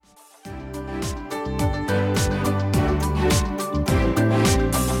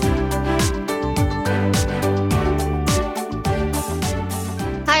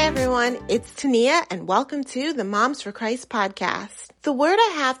everyone, it's Tania and welcome to the Moms for Christ podcast. The word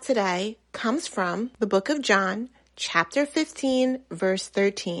I have today comes from the book of John, chapter 15, verse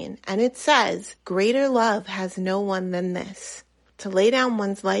 13, and it says, "Greater love has no one than this, to lay down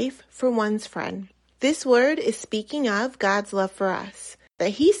one's life for one's friend." This word is speaking of God's love for us, that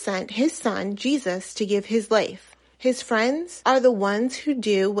He sent His Son, Jesus, to give His life. His friends are the ones who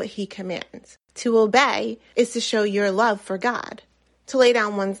do what He commands. To obey is to show your love for God. To lay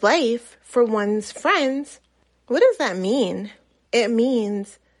down one's life for one's friends, what does that mean? It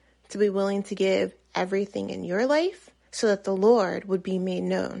means to be willing to give everything in your life so that the Lord would be made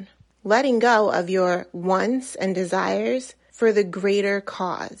known. Letting go of your wants and desires for the greater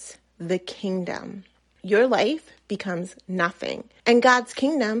cause, the kingdom. Your life becomes nothing, and God's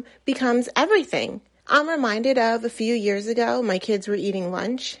kingdom becomes everything. I'm reminded of a few years ago, my kids were eating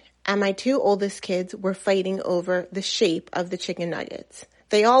lunch, and my two oldest kids were fighting over the shape of the chicken nuggets.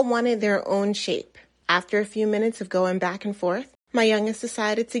 They all wanted their own shape. After a few minutes of going back and forth, my youngest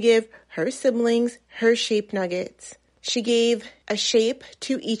decided to give her siblings her shape nuggets. She gave a shape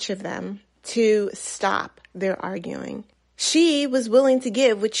to each of them to stop their arguing. She was willing to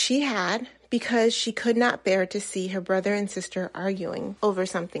give what she had because she could not bear to see her brother and sister arguing over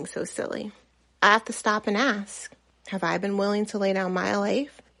something so silly. I have to stop and ask, have I been willing to lay down my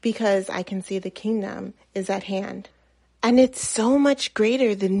life? Because I can see the kingdom is at hand. And it's so much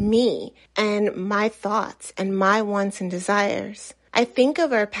greater than me and my thoughts and my wants and desires. I think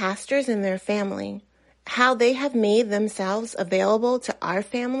of our pastors and their family, how they have made themselves available to our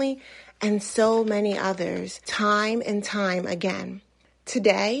family and so many others, time and time again.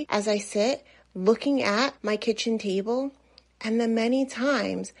 Today, as I sit looking at my kitchen table and the many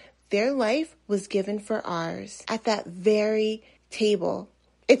times their life was given for ours at that very table.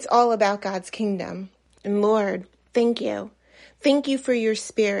 It's all about God's kingdom. And Lord, thank you. Thank you for your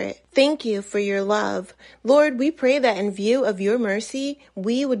spirit. Thank you for your love. Lord, we pray that in view of your mercy,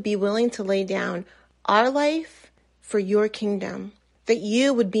 we would be willing to lay down our life for your kingdom, that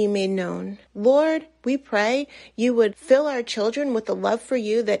you would be made known. Lord, we pray you would fill our children with a love for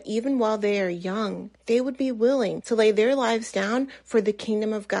you, that even while they are young, they would be willing to lay their lives down for the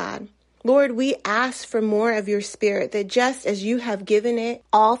kingdom of God. Lord, we ask for more of your spirit, that just as you have given it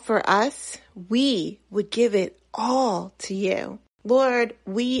all for us, we would give it all to you. Lord,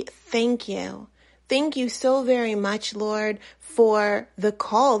 we thank you. Thank you so very much, Lord, for the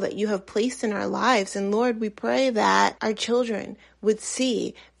call that you have placed in our lives. And Lord, we pray that our children would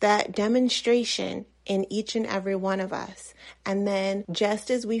see that demonstration in each and every one of us. And then just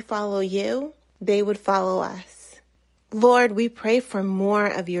as we follow you, they would follow us. Lord, we pray for more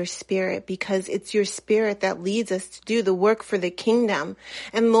of your spirit, because it's your spirit that leads us to do the work for the kingdom.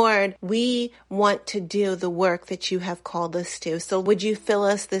 And Lord, we want to do the work that you have called us to. So would you fill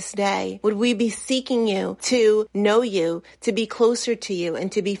us this day? Would we be seeking you to know you, to be closer to you,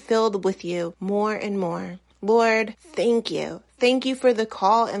 and to be filled with you more and more? Lord, thank you. Thank you for the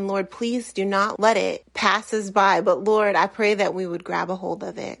call, and Lord, please do not let it pass us by. But Lord, I pray that we would grab a hold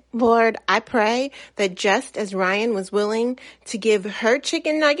of it. Lord, I pray that just as Ryan was willing to give her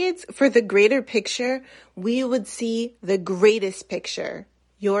chicken nuggets for the greater picture, we would see the greatest picture,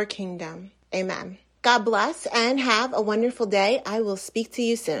 your kingdom. Amen. God bless and have a wonderful day. I will speak to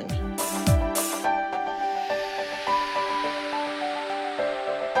you soon.